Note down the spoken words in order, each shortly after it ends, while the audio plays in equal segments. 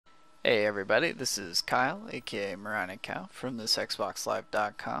Hey everybody, this is Kyle, aka Marina Cow from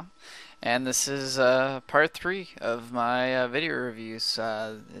thisXboxLive.com, and this is part 3 of my video reviews.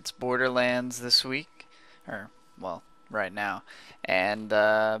 It's Borderlands this week, or, well, right now, and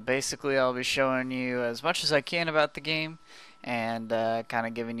basically I'll be showing you as much as I can about the game, and kind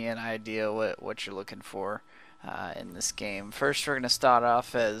of giving you an idea what you're looking for in this game. First, we're going to start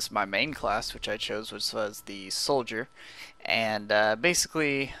off as my main class, which I chose, which was the Soldier. And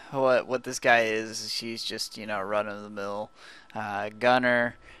basically, what this guy is he's just run of the mill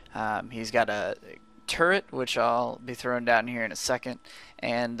gunner. He's got a turret, which I'll be throwing down here in a second.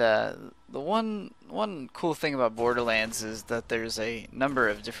 And the one cool thing about Borderlands is that there's a number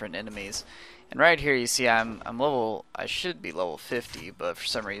of different enemies. And right here you see I should be level 50, but for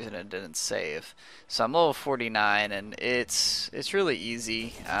some reason it didn't save. So I'm level 49, and it's really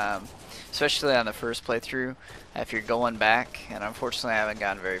easy, especially on the first playthrough. If you're going back, and unfortunately I haven't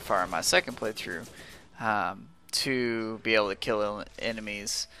gotten very far in my second playthrough, to be able to kill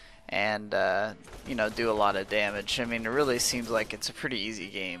enemies and do a lot of damage. I mean, it really seems like it's a pretty easy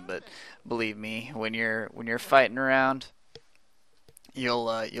game, but believe me, when you're fighting around,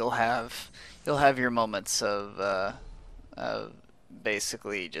 you'll have your moments of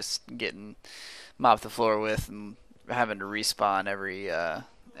basically just getting mopped the floor with and having to respawn every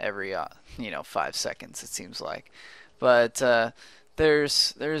 5 seconds, it seems like. But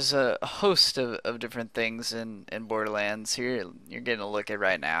there's a host of different things in Borderlands. Here you're getting a look at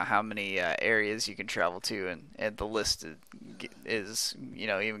right now how many areas you can travel to, and the list is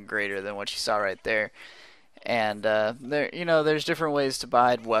even greater than what you saw right there. And there's different ways to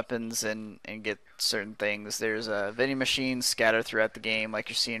buy weapons and get certain things. There's vending machines scattered throughout the game, like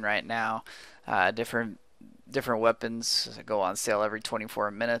you're seeing right now. Different weapons go on sale every 24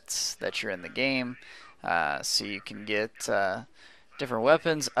 minutes that you're in the game, so you can get different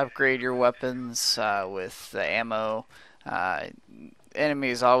weapons, upgrade your weapons with the ammo. Uh,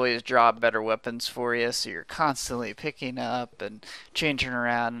 Enemies always drop better weapons for you, so you're constantly picking up and changing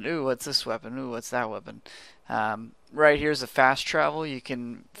around. And, ooh, what's this weapon? Ooh, what's that weapon? Right here's a fast travel. You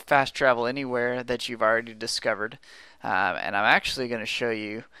can fast travel anywhere that you've already discovered. And I'm actually going to show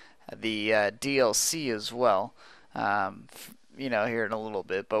you the DLC as well. Here in a little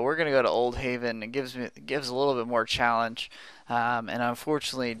bit, but we're gonna go to Old Haven. It gives a little bit more challenge, and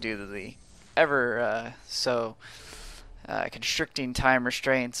unfortunately, due to the ever so constricting time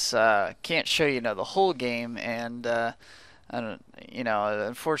restraints, can't show the whole game, and I don't,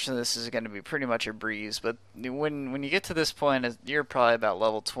 unfortunately, this is going to be pretty much a breeze. But when you get to this point, you're probably about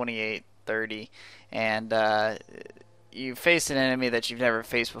level 28, 30, and you face an enemy that you've never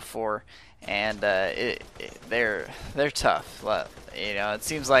faced before, and they're tough. It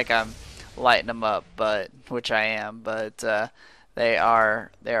seems like I'm lighting them up, but which I am, but they are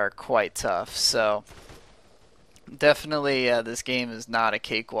quite tough. So definitely, this game is not a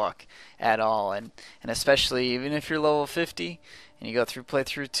cakewalk at all, and especially even if you're level 50 and you go through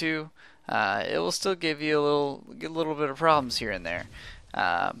playthrough 2, it will still give you a little bit of problems here and there.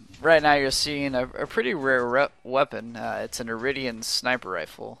 Right now you're seeing a pretty rare weapon. It's an Iridian sniper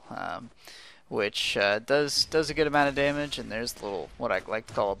rifle, which does a good amount of damage, and there's the little, what I like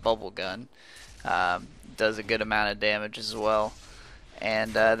to call a bubble gun. Does a good amount of damage as well.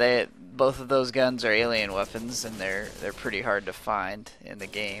 And both of those guns are alien weapons, and they're pretty hard to find in the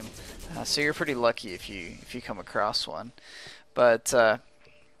game. So you're pretty lucky if you come across one. But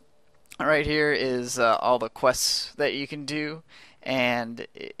right here is all the quests that you can do, and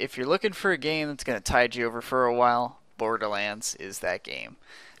if you're looking for a game that's going to tide you over for a while, Borderlands is that game.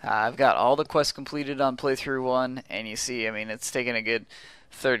 I've got all the quests completed on playthrough 1, and you see, I mean, it's taken a good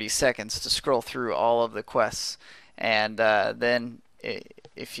 30 seconds to scroll through all of the quests, and then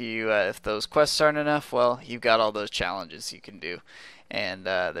if those quests aren't enough, well, you've got all those challenges you can do, and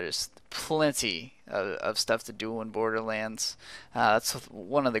there's plenty of stuff to do in Borderlands. That's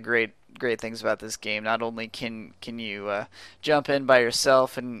one of the great things about this game. Not only can you jump in by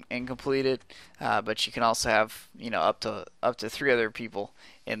yourself and complete it, but you can also have up to 3 other people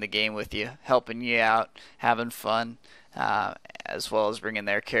in the game with you, helping you out, having fun, as well as bringing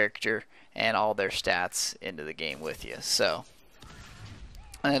their character and all their stats into the game with you. So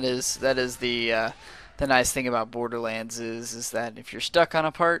that is the nice thing about Borderlands is that if you're stuck on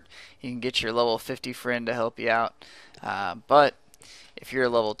a part, you can get your level 50 friend to help you out. But if you're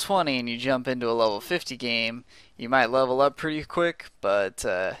level 20 and you jump into a level 50 game, you might level up pretty quick, but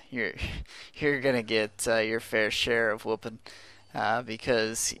you're gonna get your fair share of whooping,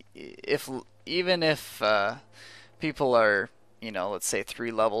 because even if people are let's say 3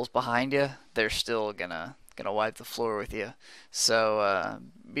 levels behind you, they're still gonna gonna wipe the floor with you. So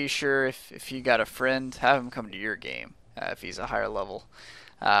be sure if you got a friend, have him come to your game if he's a higher level.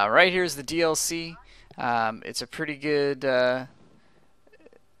 Right here's the DLC. It's a pretty good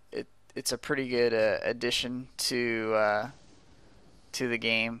it's a pretty good addition to the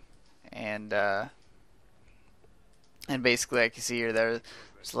game, and basically, like you see here, there's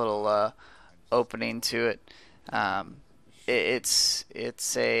a little opening to it. Um, it's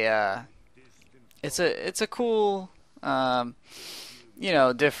a cool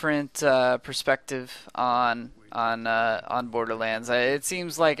different perspective on Borderlands. It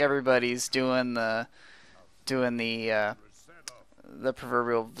seems like everybody's doing the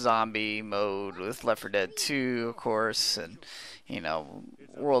proverbial zombie mode with Left 4 Dead 2, of course, and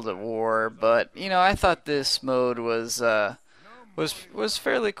World at War. But I thought this mode was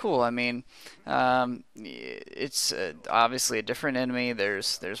fairly cool. I mean, it's obviously a different enemy.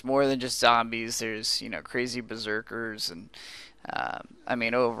 There's more than just zombies. There's crazy berserkers, and I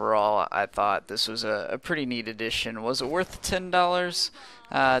mean overall, I thought this was a pretty neat addition. Was it worth $10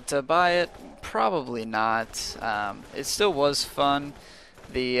 to buy it? Probably not. It still was fun.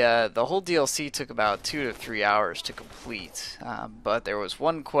 The whole DLC took about 2 to 3 hours to complete, but there was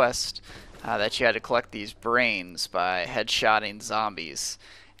one quest that you had to collect these brains by headshotting zombies,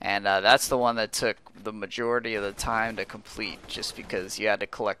 and that's the one that took the majority of the time to complete, just because you had to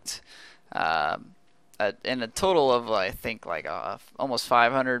collect in a total of I think like almost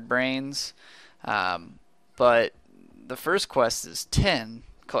 500 brains, but the first quest is 10,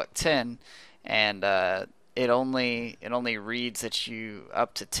 collect 10, and it only reads that you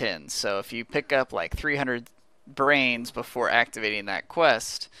up to 10. So if you pick up like 300 brains before activating that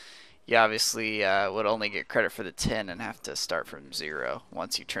quest, you obviously would only get credit for the 10 and have to start from 0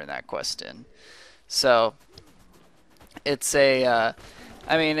 once you turn that quest in. So it's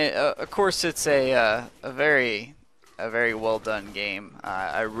I mean, of course, it's a very well done game.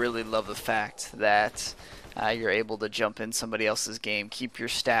 I really love the fact that you're able to jump in somebody else's game, keep your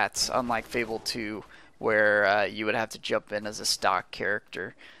stats, unlike Fable 2, where you would have to jump in as a stock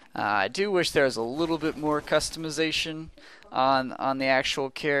character. I do wish there was a little bit more customization on the actual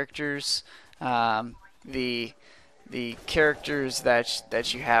characters. The characters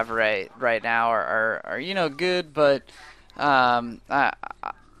that you have right now are good, but I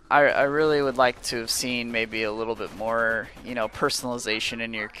really would like to have seen maybe a little bit more personalization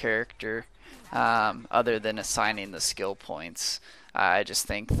in your character, other than assigning the skill points. I just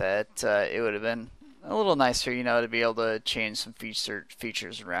think that it would have been a little nicer, to be able to change some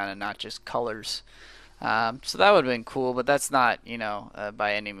features around and not just colors. So that would have been cool, but that's not,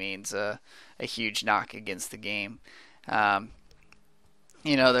 by any means a huge knock against the game.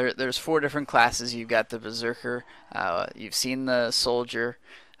 There's 4 different classes. You've got the Berserker, you've seen the Soldier,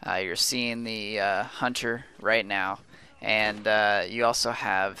 you're seeing the Hunter right now, and you also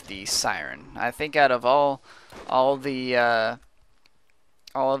have the Siren. I think out of all of the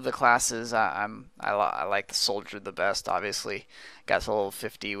classes, I like the Soldier the best. Obviously, got to level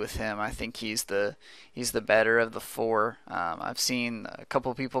 50 with him. I think he's the better of the 4. I've seen a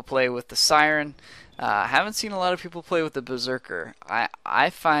couple people play with the Siren. I haven't seen a lot of people play with the Berserker.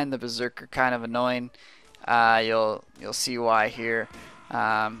 I find the Berserker kind of annoying. You'll see why here.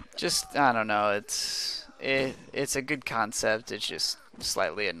 Just I don't know. It's a good concept. It's just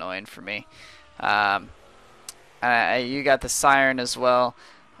slightly annoying for me. You got the Siren as well.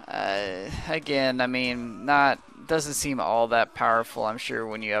 Again, I mean, doesn't seem all that powerful. I'm sure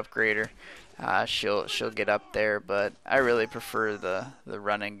when you upgrade her, she'll get up there. But I really prefer the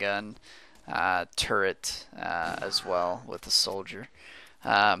run and gun turret as well with the Soldier.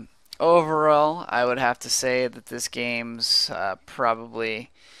 Overall, I would have to say that this game's probably.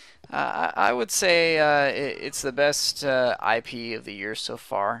 I would say it's the best IP of the year so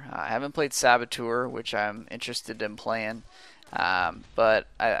far. I haven't played Saboteur, which I'm interested in playing, but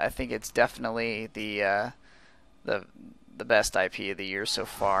I think it's definitely the best IP of the year so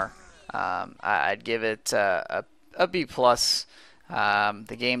far. I'd give it a B plus.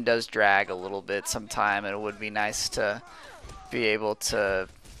 The game does drag a little bit sometime, and it would be nice to be able to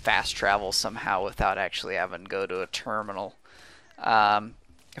fast travel somehow without actually having to go to a terminal.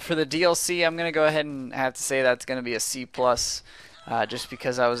 For the DLC, I'm going to go ahead and have to say that's going to be a C+, just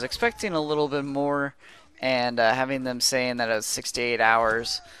because I was expecting a little bit more, and having them saying that it was 6 to 8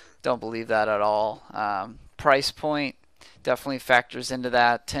 hours, don't believe that at all. Price point definitely factors into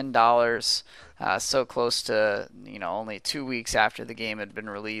that, $10, so close to only 2 weeks after the game had been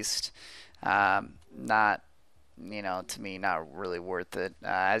released. Not to me, not really worth it.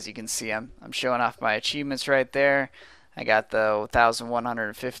 As you can see, I'm showing off my achievements right there. I got the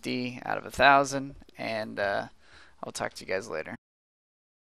 1,150 out of 1,000, and I'll talk to you guys later.